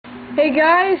Hey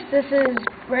guys, this is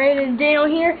Brandon and Daniel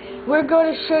here. We're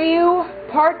going to show you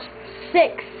part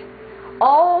 6,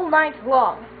 all night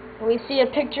long. We see a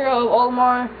picture of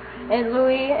Olimar and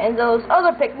Louie and those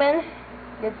other Pikmin.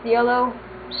 It's the yellow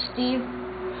Steve.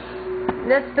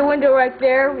 That's the window right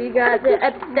there. We got the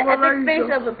epic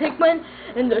face of a Pikmin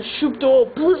and the shoop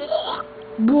door.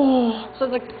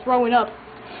 Sounds like throwing up.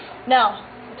 Now,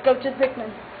 let's go to the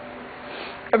Pikmin.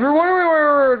 If you're wondering why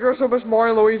we're dressed up as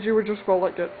Mario and Luigi, we just felt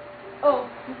like it. Oh,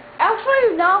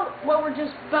 actually not what we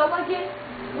just felt like it.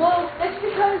 Well, it's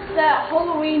because that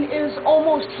Halloween is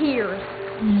almost here.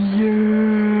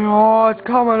 Yeah, oh, it's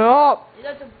coming up.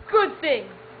 That's a good thing.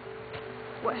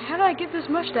 What? How did I get this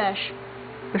mustache?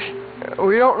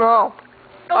 We don't know.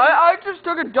 Oh. I just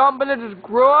took a dump and it just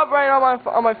grew up right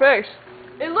on my face.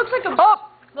 It looks like a. Oh,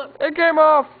 look. It came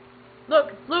off.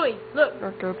 Look, Louie, look.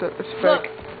 Okay, it's fake. Look,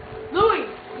 Louie,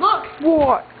 look.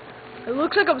 What? It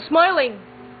looks like I'm smiling.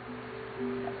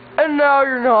 And now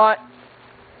you're not.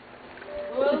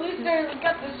 Well, at least I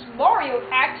got this Mario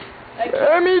hat.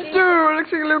 Me too. It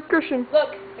looks like a little cushion. Look,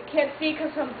 I can't see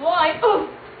because I'm blind. Oh,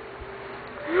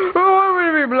 I'm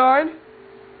gonna be blind.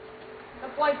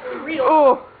 I'm blind for real.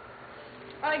 Oh.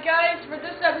 Alright guys, for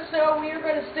this episode we are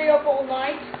going to stay up all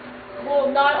night.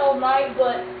 Well, not all night,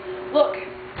 but look.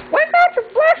 Where's out your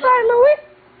flashlight, Louie?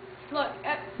 Look.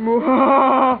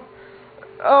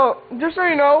 Oh, just so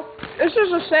you know, this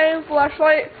is the same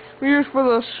flashlight we use for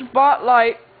the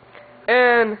spotlight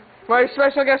and my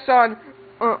special guest on.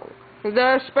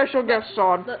 The special guest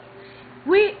on.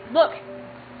 Look.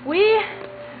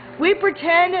 We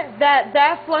pretend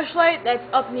that flashlight that's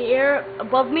up in the air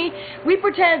above me, we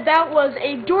pretend that was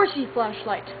a Dorsey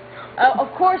flashlight.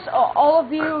 Of course, all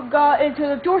of you got into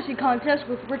the Dorsey contest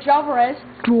with Rich Alvarez.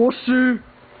 Dorsey.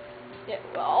 Yeah,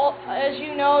 well, as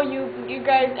you know, you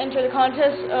guys entered the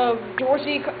contest of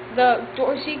the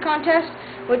Dorsey contest,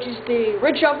 which is the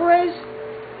Rich Alvarez.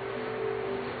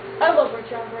 I love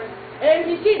Rich Alvarez. And if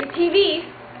you see the TV,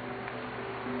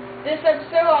 this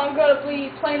episode I'm going to be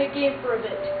playing a game for a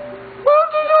bit.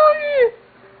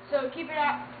 So keep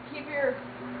your,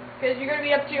 because you're going to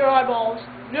be up to your eyeballs.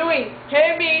 Louie,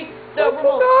 hand me the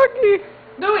remote.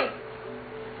 Louie,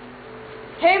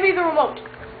 hand me the remote.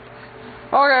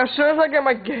 Okay, as soon as I get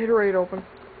my Gatorade open.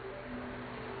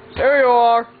 There you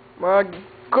are, my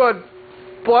good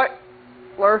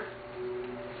butler.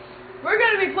 We're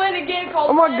going to be playing a game called...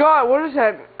 Oh my god, what is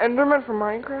that? Enderman from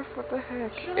Minecraft? What the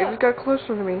heck? Shut It up. just got closer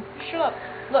to me. Shut up.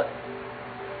 Look.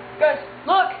 Guys,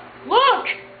 look! Look!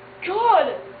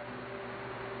 God!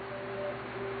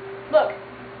 Look.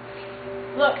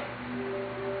 Look.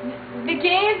 The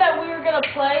game that we were going to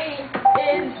play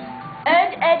is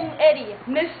Ed, and Eddie,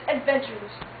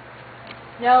 Misadventures.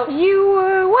 Now,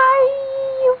 you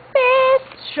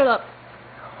fast. Shut up.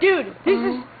 Dude, this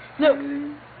is...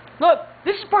 Look,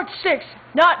 this is part 6,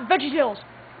 not VeggieTales.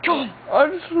 Come on. I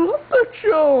just love that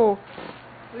show.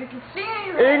 We can see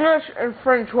you. English and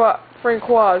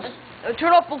Francoise.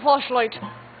 Turn off the flashlight.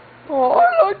 Oh,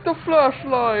 I like the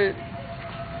flashlight.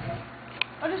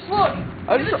 Just look.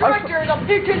 The director, now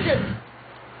pay attention.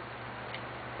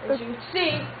 As you can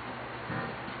see.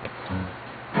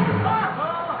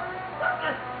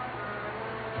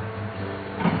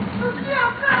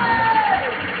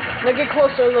 Now get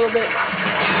closer a little bit.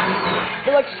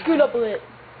 Or like scoot up a bit.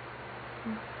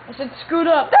 I said scoot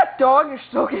up. That dog is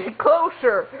still getting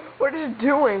closer. What is it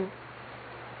doing?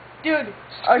 Dude,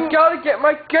 I gotta get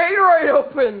my Gatorade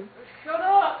open. Shut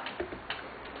up.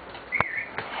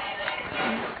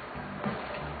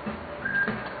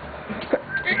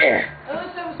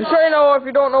 Just so you know, if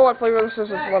you don't know what flavor this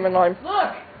is, it's lemon lime.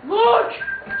 Look! Look!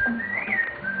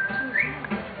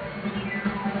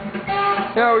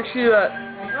 Yeah, we see that.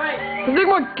 Right. I think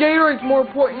my Gatorade's more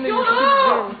important than your Shut stupid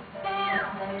up!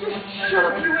 Just shut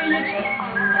up, you idiot!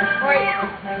 Alright.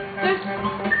 This...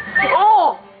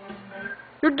 Oh!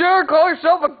 You dare call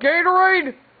yourself a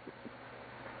Gatorade?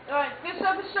 Alright, this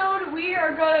episode we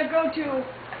are gonna go to...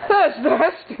 That's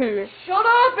nasty. Shut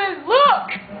up and look!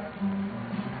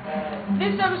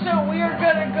 This episode we are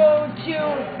gonna go to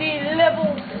the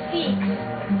level 6,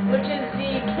 which is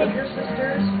the Kicker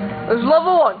Sisters. There's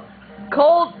level 1.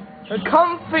 Cold and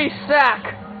comfy sack.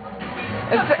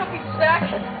 Comfy sack?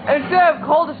 Instead of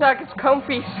cul-de-sac, it's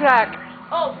comfy sack.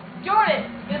 Oh, Jordan!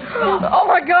 Oh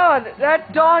my god,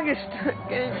 that dog is...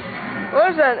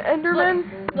 What is that, Enderman?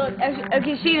 Look, as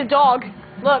you see the dog.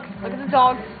 Look at the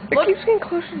dog. Look, it keeps getting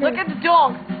closer to me. Look at the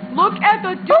dog. Look at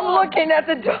the dog. I'm looking at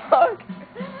the dog.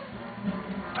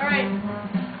 Alright.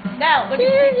 Now, look at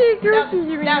the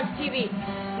TV. Now the TV.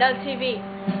 Now the TV.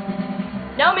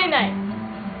 Now midnight.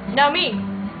 Now me.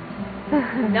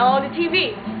 Now on the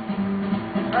TV.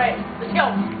 Alright, let's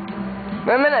go.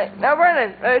 Midnight. Now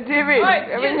Brennan. TV. Alright,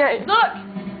 Every night.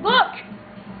 Look!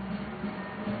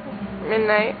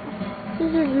 Midnight.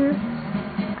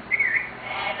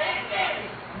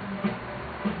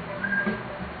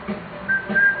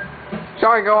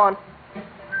 Sorry, go on.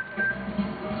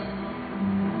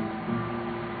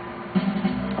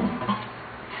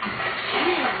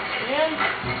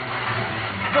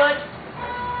 But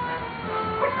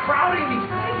We're crowding me.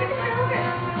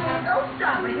 Those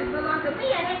strawberries belong to me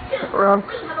and it too. Wrong.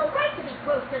 We have a right to be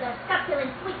close to their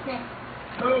succulent sweetness.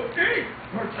 Okay,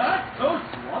 potato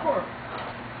slobber.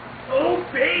 Oh,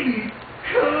 baby,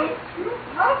 come to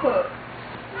Papa.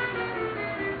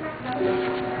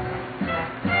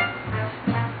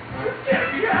 This can't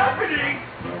be happening.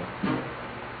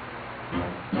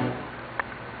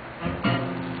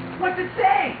 What's it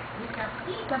say? It's a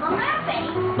piece of a lamp, eh?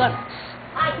 look,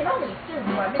 I can only assume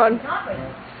you are Fun. missing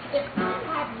strawberries. If you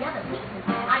had the other pieces,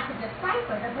 I could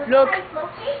decipher the Look. precise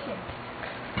location.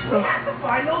 We have to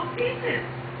find those pieces.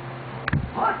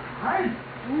 What kind?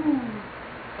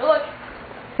 look,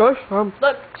 Gosh,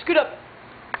 scoot up.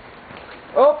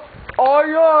 Oh,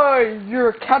 aye,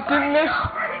 you're captain this.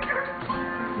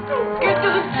 Get to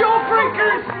the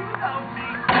jawbreakers!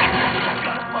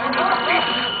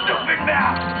 Stupid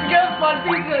map. You gotta find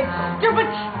pieces. Stupid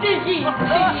stinky.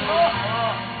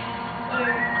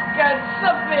 Got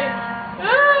something.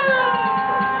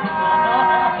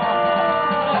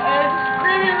 And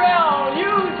screaming around.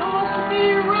 You supposed to be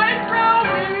right round,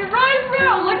 baby, right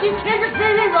round. Lucky Kangaroo's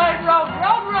baby, right round,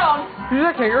 round. Who's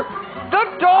that kangaroo? That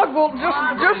dog will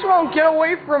just won't get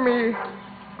away from me.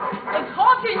 It's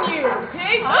haunting you,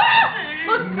 pig.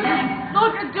 Look,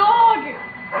 a dog.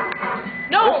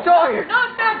 No, Which dog?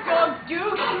 not that dog,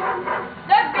 douche.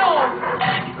 That dog.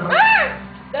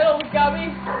 That almost got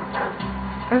me.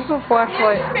 There's a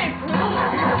flashlight. Yeah,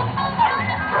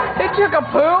 They took a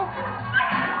poo.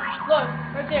 look,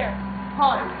 right there.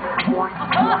 Pond.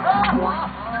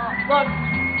 Look.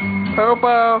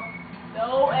 Popo.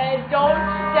 No, and don't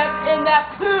step in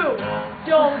that poo.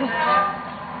 Don't step.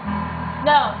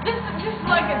 Now, this is just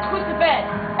like a twisted bed.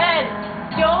 And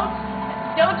don't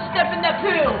step in that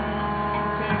poo.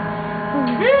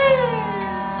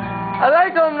 I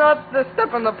like him not to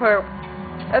step in the poop.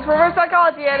 That's reverse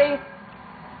psychology, Eddie.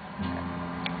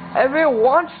 If he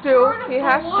wants to, he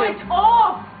has Turn the light to.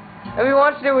 off. If he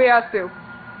wants to, he has to.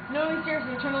 No,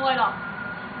 seriously, turn the light off.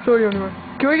 Show you anyway.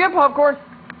 Can we get popcorn?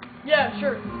 Yeah,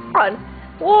 sure. Run.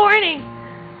 Warning.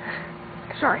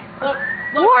 Sorry. Look.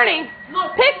 Warning.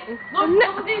 Look. Pick. Look,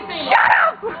 Double D saying it. Shut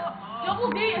up.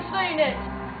 Double D is saying it.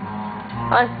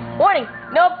 Warning.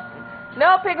 Nope.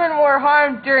 No Pikmin were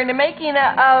harmed during the making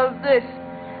of this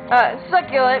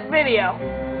succulent video.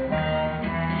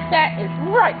 That is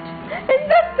right. And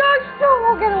that dog still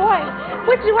won't get away.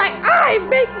 Which is why I'm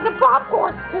making the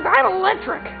popcorn, because I'm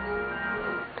electric.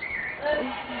 Let's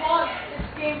pause this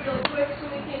game real quick so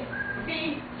we can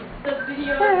see the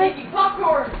video of making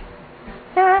popcorn.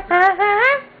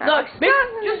 Look,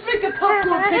 just make the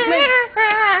popcorn, Pikmin.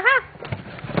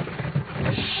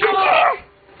 Shut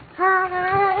up.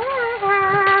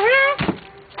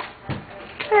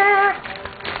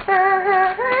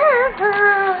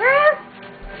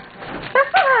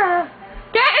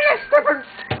 Get in the stupid.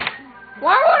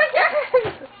 Why would I get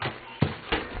in?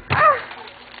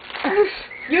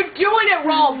 You're doing it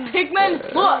wrong,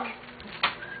 Pikmin.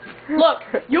 Look,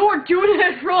 you're doing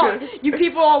it wrong. You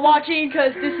people are watching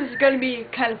because this is going to be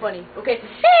kind of funny, okay?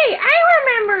 Hey, I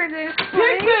remember this.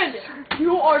 Pikmin,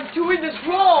 you are doing this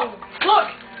wrong.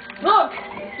 Look.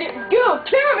 You,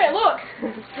 cameraman, look.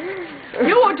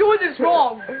 You are doing this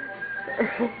wrong.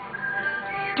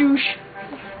 Douche.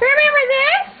 Remember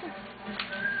this?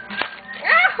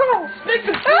 Ow! Make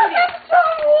the booty.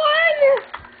 Someone!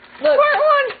 Look, Part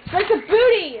one! make the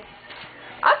booty.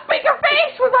 I'll speak your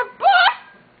face with a butt!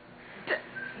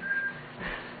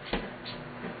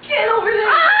 Get over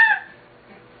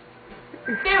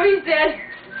there. There, he's dead.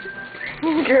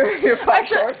 Give your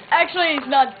popcorn. Actually, he's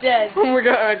not dead. Oh my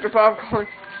god, I like the popcorn.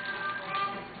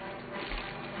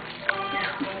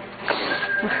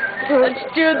 Let's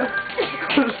do the...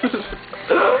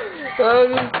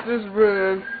 Oh, this is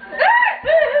brilliant.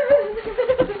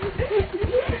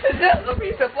 That's a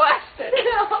piece of plastic.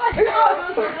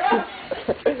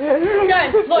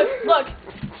 Guys, look.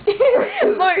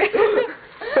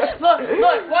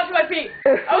 Look, watch my feet.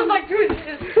 I was like doing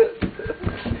this,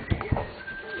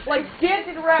 like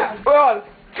dancing around. Well,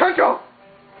 Turtle,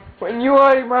 when you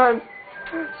are a man,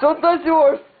 sometimes you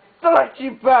are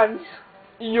stretchy pants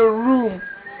in your room.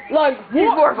 Like,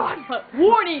 More fun.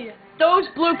 warning, those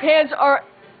blue pants are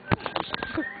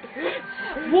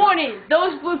Warning,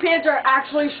 those blue pants are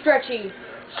actually stretchy.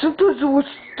 So those are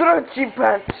stretchy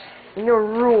pants in your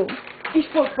room. He's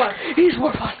for fun. He's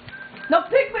more fun. Now,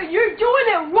 Pikmin, you're doing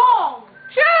it wrong.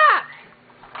 Shut up!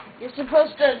 You're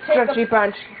supposed to take Stretchy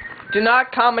pants. Do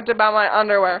not comment about my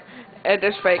underwear. It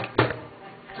is fake.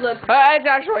 Look. It's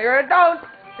actually, you're a don't.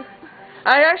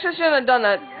 I actually shouldn't have done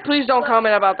that. Please don't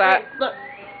comment about that. Hey, look.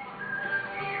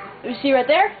 You see right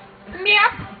there?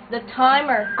 Yeah. The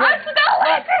timer. I'm still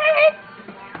listening.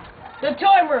 The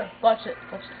timer. Watch it.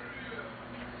 Watch it.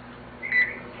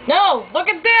 No, look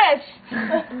at this.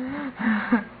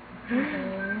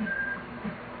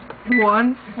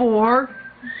 1, 4,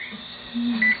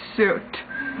 suit.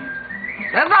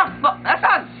 That's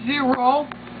not 0.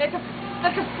 That's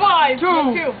a 5. 2,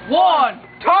 2. 1,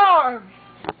 time.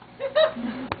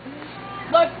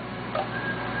 Look.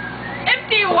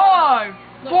 Empty 5,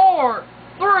 4,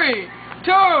 3,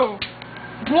 2,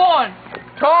 1,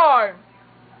 time.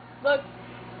 Look.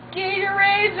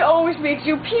 Gatorade always makes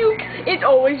you puke. It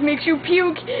always makes you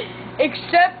puke.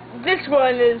 Except this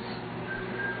one is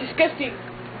disgusting.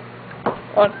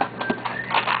 On.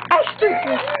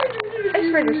 Icebreakers.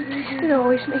 It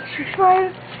always makes you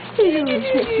smile. It always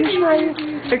makes you smile.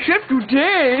 Except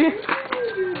today.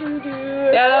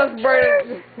 Yeah, that was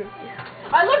Brandon.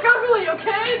 I look ugly,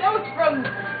 okay? That was from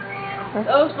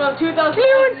 2000.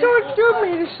 Anyone sorts your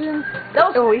medicine.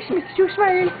 That always makes you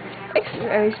smile. It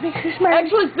always makes you smile.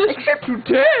 Actually, this. Except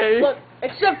today. Look,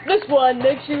 except this one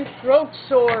makes your throat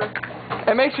sore.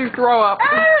 It makes you throw up.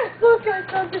 Ah, look, I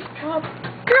found this cup.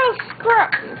 Girl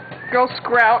Sprout. Girl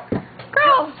Sprout.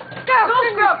 Girl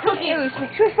Sprout cookie. It always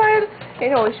makes you smile.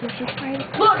 It always makes you smile.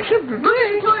 Look, Except look at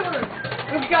today. the timer.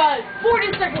 We've got 40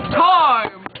 seconds.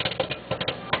 Time.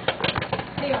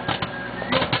 Hang on.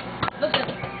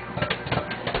 Listen.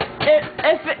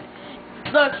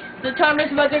 Look, the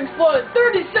timer's about to explode.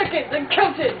 30 seconds and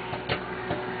count it.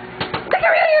 The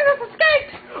chameleon has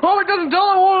escaped. Oh, it doesn't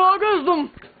tell it what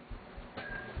orgasm.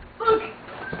 Look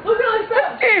what I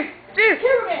found. Steve.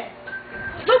 Cameraman.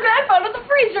 Look what I found in the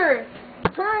freezer.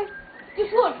 Hi.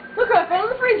 Just look what I found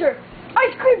in the freezer.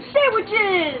 Ice cream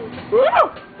sandwiches.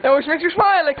 Woo! It always makes you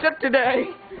smile, except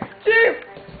today. Steve.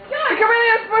 The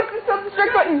chameleon's supposed to stop the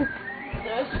strike button.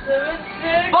 7,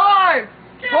 6. 5,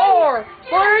 4,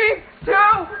 3, 2,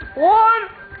 1,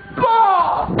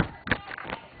 ball!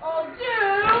 Oh,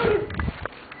 dude!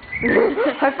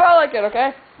 I felt like it, okay?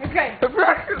 Okay.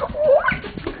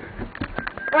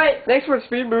 Right. Thanks for the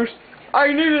speed boost. I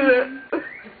needed it.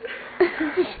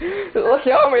 Look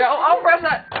on me. I'll press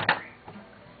that.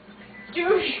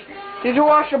 Douche. Did you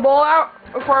wash the bowl out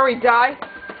before we die?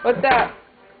 With that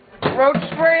roach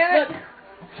spray in it?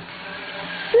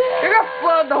 You're gonna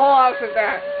flood the whole house with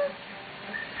that.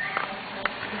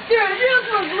 Dude, you're not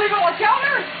supposed to leave it on the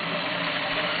counter.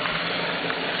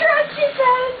 Sure, she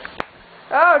says.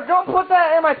 Oh, don't put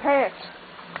that in my pants.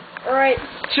 Alright.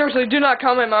 Seriously, do not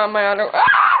comment on my underwear.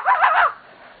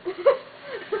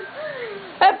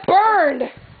 That burned.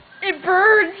 It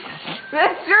burns.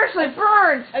 That seriously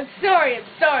burns. I'm sorry,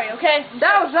 okay?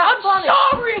 That was not funny.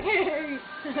 Sorry!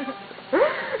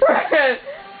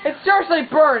 It seriously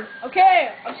burned. Okay,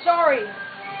 I'm sorry.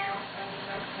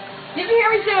 Did you hear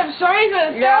me say I'm sorry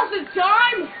for the 1000th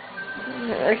time?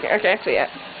 I can't see it.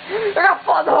 I got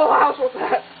flood the whole house with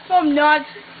that. I'm not.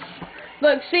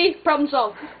 Look, see? Problem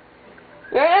solved.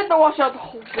 Yeah, I had to wash out the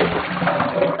whole thing.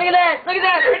 Look at that! Look at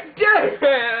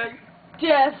that!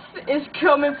 Death is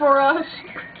coming for us.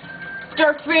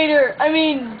 Darth Vader.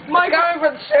 Mike coming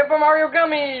for the Super Mario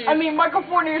gummies. Michael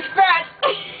Fournier's fat.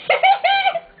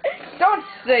 Don't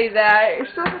say that. You're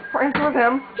still friends with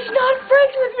him. He's not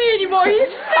friends with me anymore.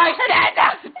 He's I said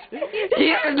that.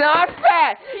 He is not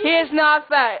fat. He is not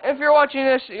fat. If you're watching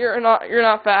this, you're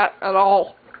not fat at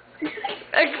all.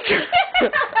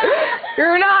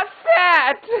 You're not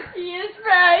fat. He is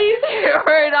fat.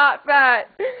 You're not fat.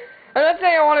 I'm not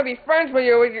saying I want to be friends with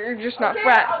you. You're just not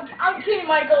fat. I'm kidding,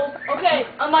 Michael. Okay,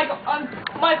 I'm Michael. I'm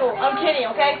Michael. I'm kidding.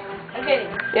 Okay, I'm kidding.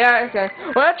 Yeah, okay.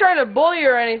 I'm not trying to bully you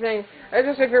or anything. It's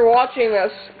just if you're watching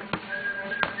this.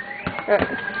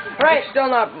 Right. I'm still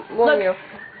not bullying you.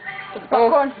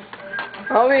 Popcorn.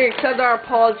 I'll accept our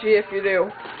apology if you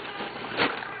do.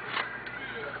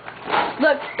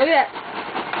 Look at that.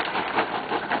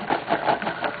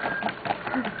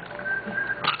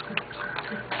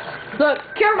 Look,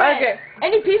 camera. Okay.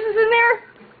 Any pieces in there?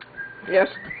 Yes.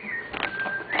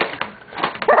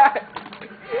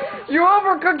 You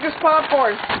overcooked this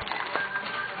popcorn.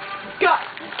 God,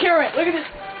 Karen, look at this.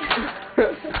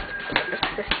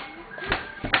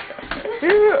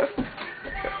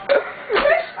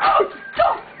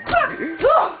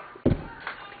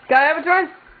 Can I have a turn?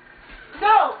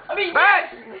 No! I mean,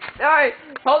 Alright,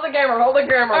 hold the camera, hold the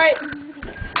camera. alright.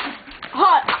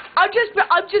 Hot.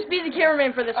 I'll just be the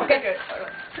cameraman for this, okay?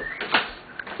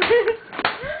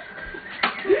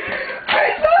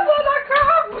 Hey, stop on that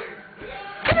crap!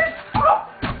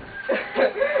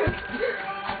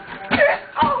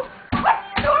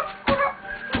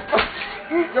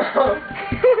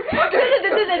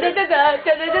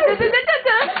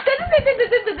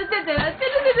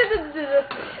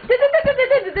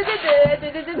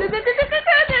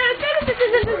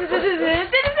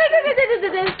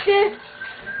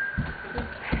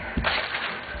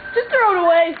 Just throw it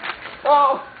away.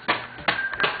 Oh.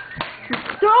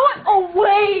 Throw it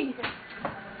away.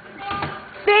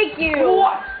 Thank you.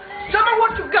 What? Show me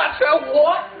what you got, Joe.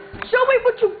 What? Show me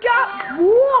what you got.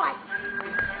 What?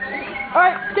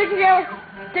 Alright, take the camera.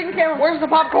 Take the camera. Where's the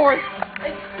popcorn?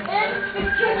 It's in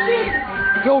the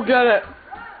kitchen. Go get it.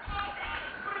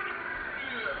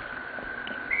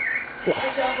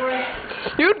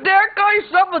 You dare call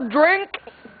yourself a drink?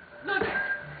 Look.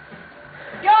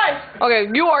 Guys. Okay,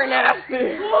 you are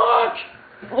nasty. Look.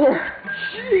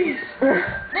 Jeez.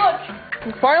 Look.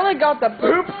 You finally got the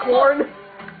poop corn.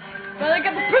 Finally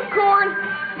got the poop corn.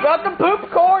 Got the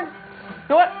poop corn. You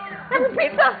know what? Have a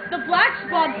pizza. The black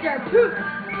spots there. Poop.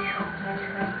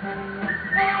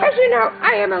 As you know,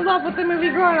 I am in love with the movie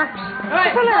Grown Ups.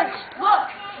 Alright, look.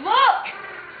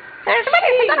 There's my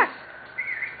pizza.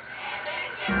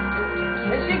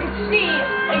 As you can see,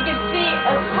 I can see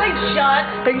a slingshot.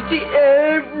 I can see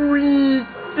everything.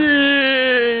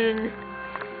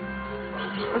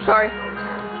 I'm sorry.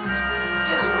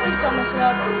 Just please don't mess it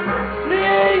up.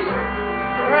 Please.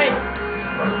 Alright.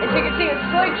 As you can see a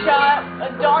slingshot,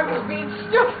 a dog is being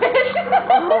stupid.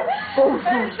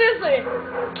 Seriously.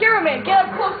 Cameraman, get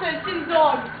up closer and see the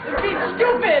dog. They're being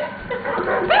stupid.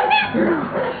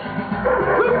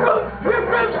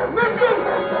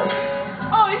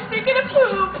 Oh, he's taking a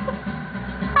poop.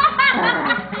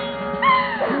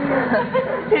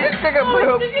 He's taking a Oh,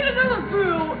 poop. he's taking another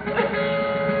poop.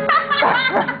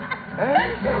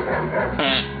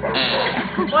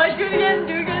 Alright, do it again,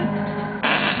 do it again.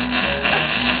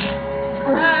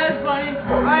 That's funny.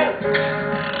 Alright.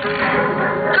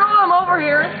 No, I'm over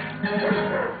here.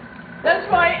 That's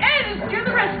right, Ed is to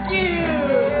the rescue!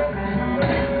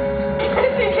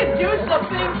 If he can do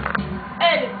something,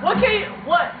 Ed, what can you,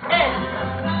 Ed,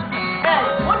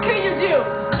 what can you do?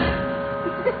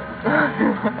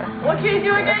 What can you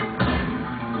do again?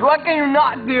 What can you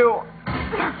not do?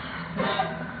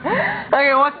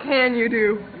 Okay, what can you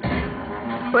do?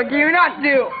 What can you not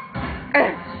do?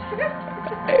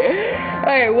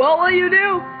 Okay, what will you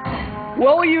do?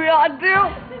 What will you not do?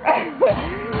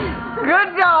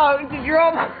 Good dog,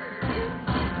 drum.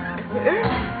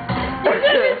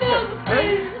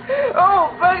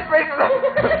 Oh, funny face.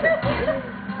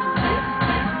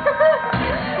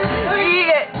 Eat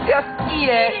it. Just eat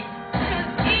it.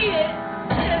 Just eat it.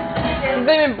 Just eat it. There's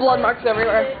even blood marks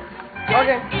everywhere.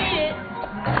 Okay. Just eat it.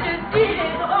 Just eat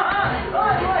it.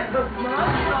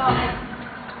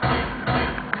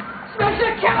 Smash the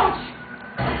couch.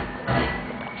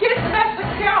 Kid, smash the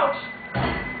couch.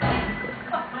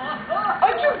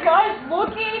 Aren't you guys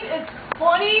looking? It's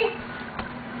funny.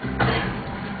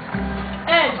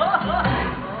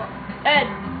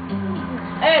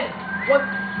 Ed, what?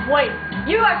 Wait,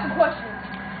 you ask some questions.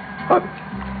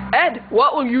 Ed,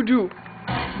 what will you do?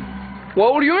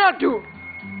 What will you not do?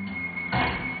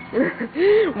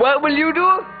 What will you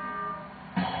do?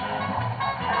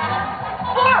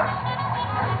 Bark!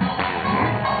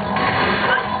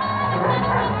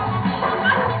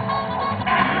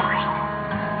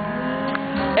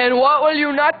 And what will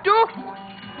you not do?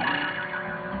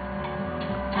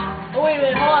 Oh, wait a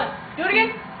minute, hold on. Do it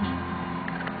again?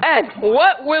 Ed,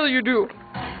 what will you do?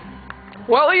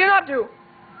 What will you not do?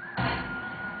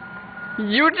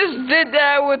 You just did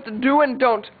that with the do and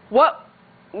don't. What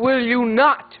will you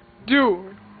not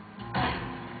do?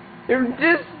 You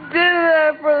just did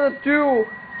that for the do.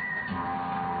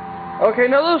 Okay,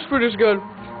 now this food is good.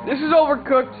 This is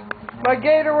overcooked. My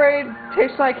Gatorade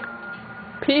tastes like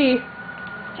pee.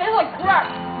 Tastes like crap.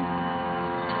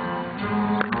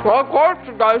 Well, of course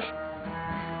it does.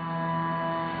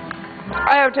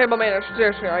 I have table manners.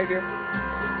 Seriously, I do.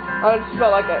 I just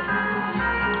smell like it.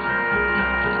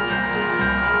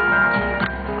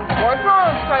 What's wrong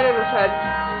with his head?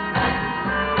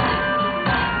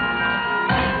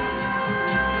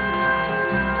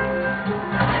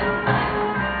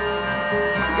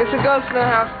 There's a ghost in the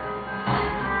house.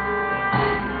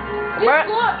 Just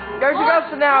look. There's a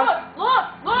ghost in the house. Look.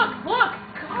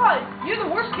 God, you're the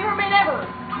worst cameraman ever.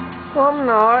 I'm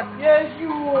not. Yes,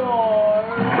 you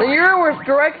are. You're the worst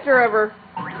director ever.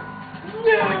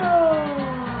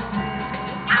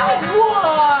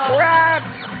 Whoa!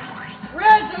 Rats!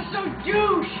 Rats are so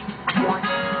douche!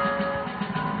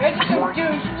 Rats are so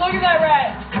douche. Look at that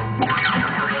rat!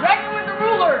 Whack him with the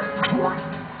ruler!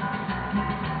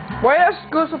 Why has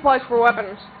school supplies for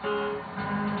weapons?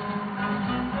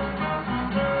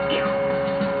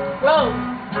 Whoa!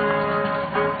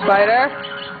 Spider?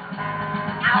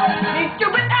 You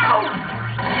stupid ow!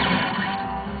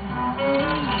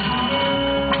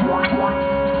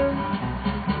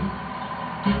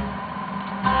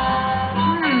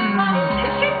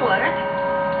 This should work.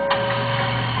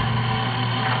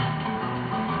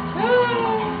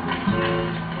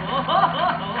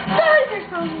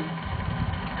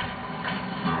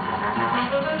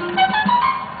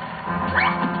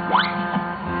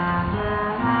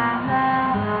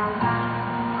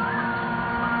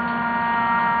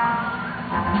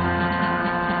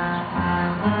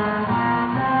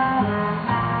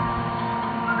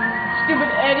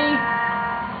 Stupid Eddie.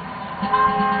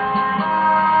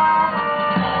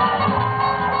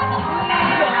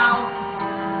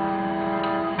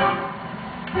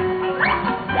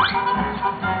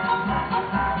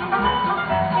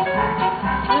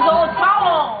 There's all a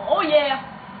towel. Oh yeah.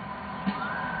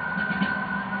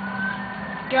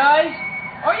 Guys,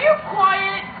 are you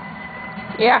quiet?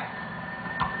 Yeah.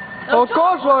 Don't Of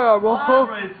course I am. My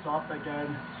brain stopped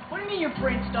again. What do you mean your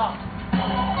brain stopped?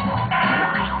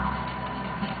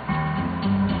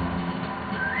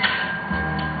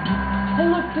 Hey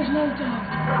look, there's no dog.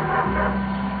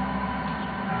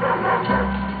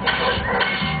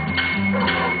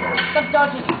 Stop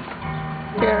dodging.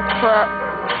 Here, crap.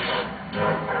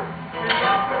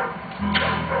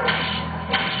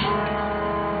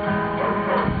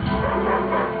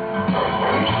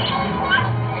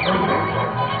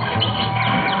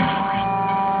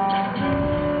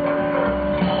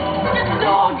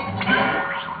 Dog!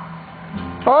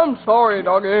 I'm sorry,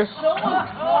 doggy. So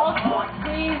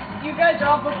please, you guys are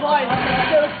off the line.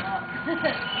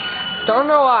 Don't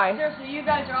know why. Seriously, you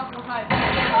guys are off the line.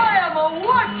 I am a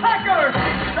woodpecker!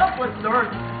 Stop with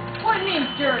dirt. What do you mean,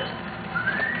 dirt?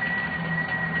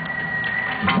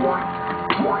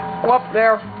 Up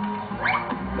there.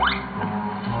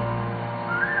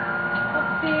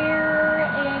 Up there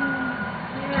and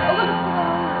here. Oh, look at the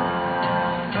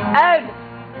flower. Ed,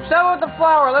 stop with the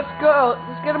flower. Let's go.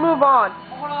 Let's get a move on.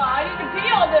 Hold on, I need to pee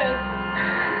all this.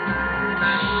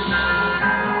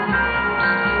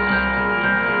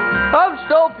 I'm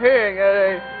still peeing,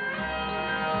 Eddie.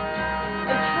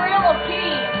 A trail of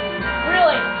pee.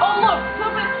 Really? Oh, look,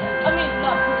 pooping. I mean,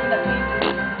 not pooping that pee.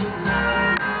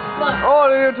 Look. Oh,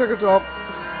 I need to take a dump.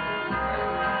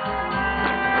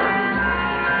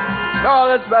 Oh,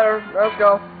 that's better. Let's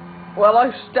go. Well,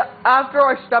 after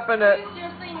I step in it. You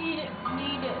seriously need it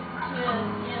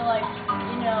to, like,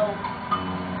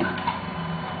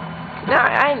 No,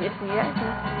 I just need it.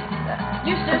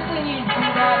 you seriously need to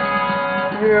do that.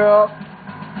 Yeah.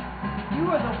 You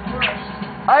are the worst.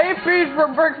 I eat peas for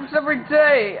breakfast every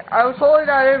day. I was holding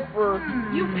that in for...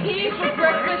 You pee for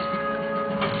breakfast?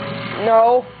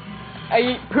 No. I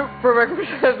eat poop for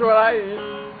breakfast. That's what I eat.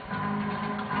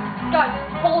 Guys,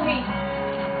 follow me.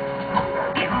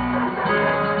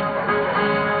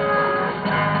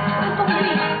 Follow me.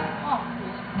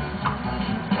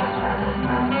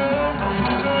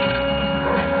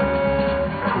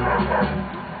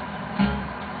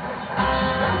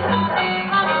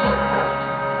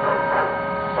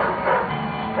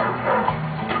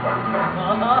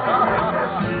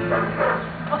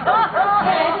 Oh,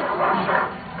 Ed.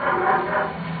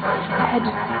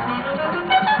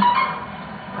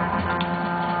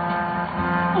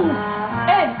 Ooh,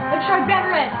 Ed, let's try bad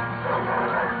red.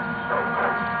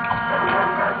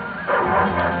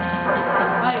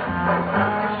 Right.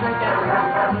 Let's try bad red.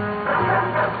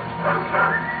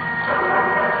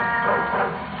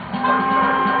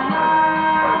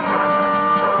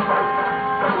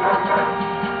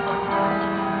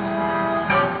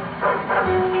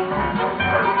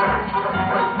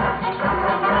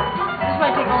 This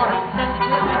might take a lot. This might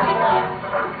take a lot.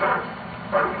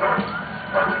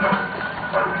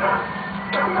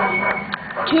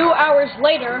 2 hours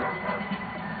later.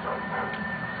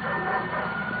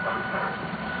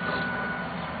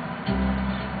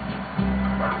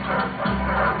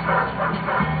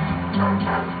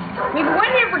 We've been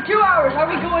waiting here for 2 hours. Are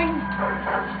we going?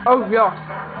 Oh, yeah.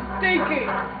 Thinking.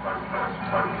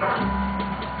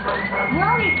 Where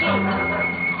are we thinking?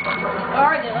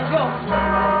 Alright then, let's go.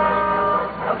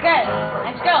 Okay,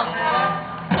 let's go.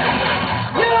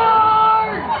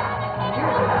 Yard!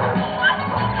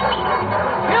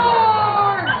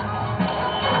 Yard!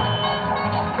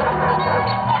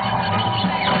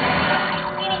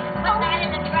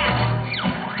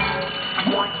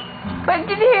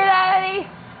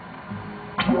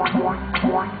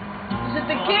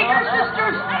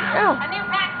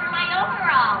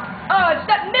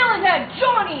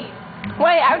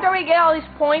 we get all these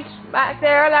points back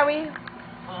there that we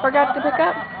forgot to pick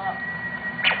up?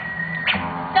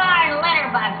 Darn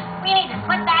litterbugs. We need to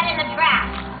put that in the trash.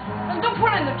 Don't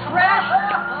put it in the trash.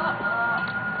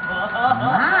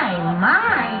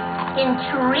 My.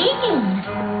 Intriguing.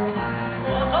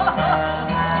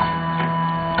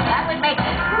 That would make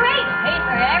a great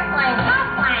paper airplane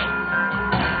hotline.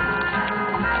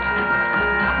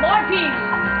 More piece.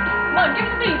 Come on, give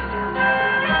us a piece.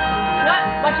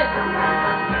 Not watch it.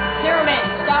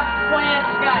 Cameraman, stop pointing at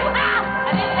the sky. Wow!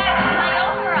 I think that's my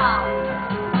overall.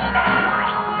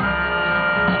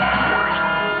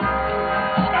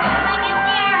 I can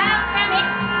see our house from it.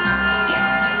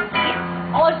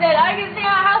 Oh, I said I can see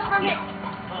our house from it.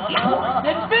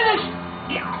 It's finished.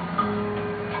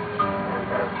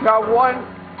 Got one.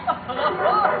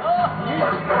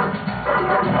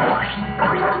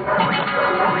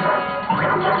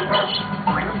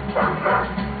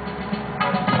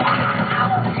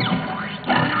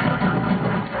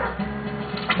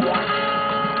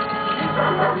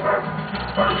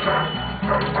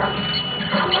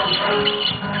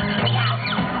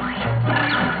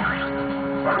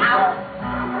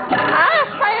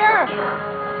 Spider!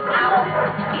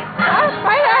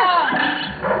 Spider!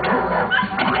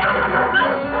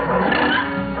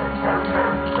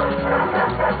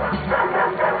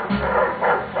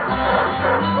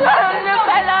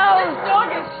 This dog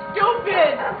is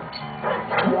stupid.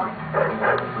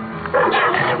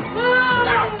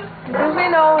 Does he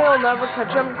know he'll never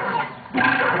catch him?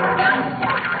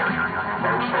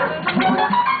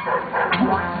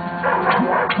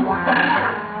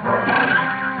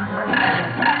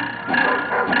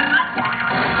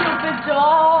 Stupid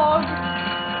dog.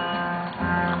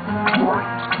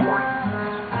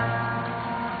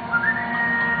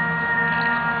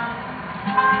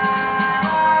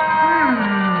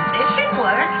 This should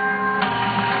work.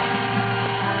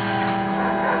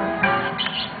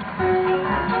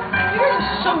 You're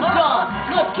so dumb.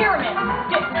 Look, cameraman.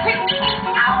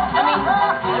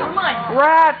 Never mind.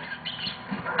 Rat!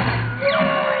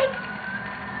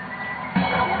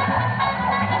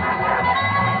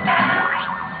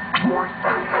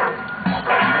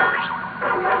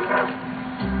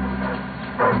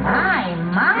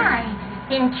 My.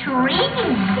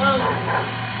 Intriguing.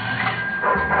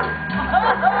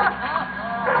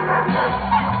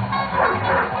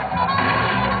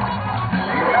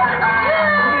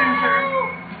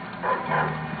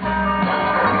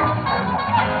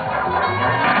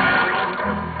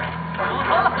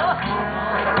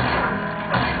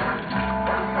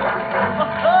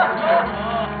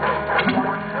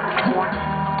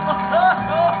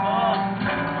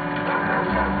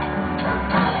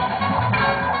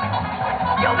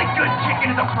 The only good chicken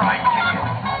is a fried chicken.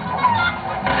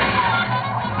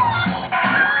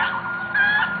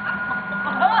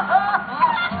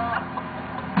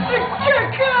 The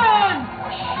chicken!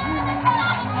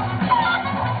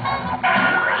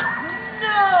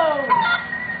 No!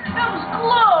 That was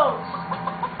close!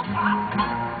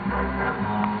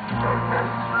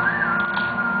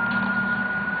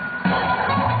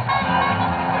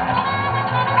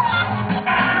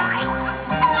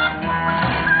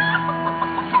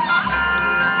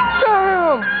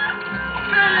 Damn!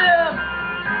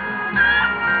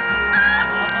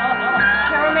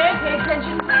 Cameraman, pay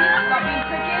attention, please. Stop being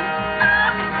crooked.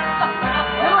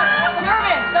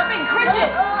 Cameraman, stop being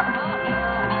crooked.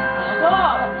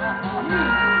 Stop.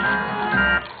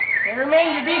 Cameraman,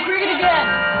 you're being crooked again.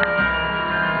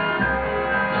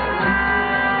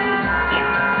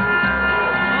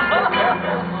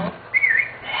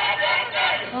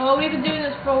 Well, we've been doing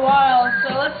this for a while,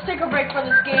 so let's take a break from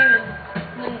this game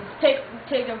and then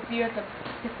take a view at the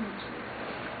Pikmin.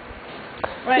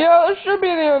 Right. Yeah, this should be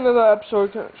the end of the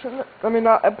episode, shouldn't it? I mean,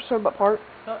 not episode, but part.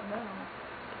 Oh,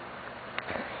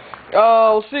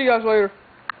 no. We'll see you guys later.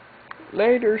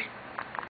 Laters.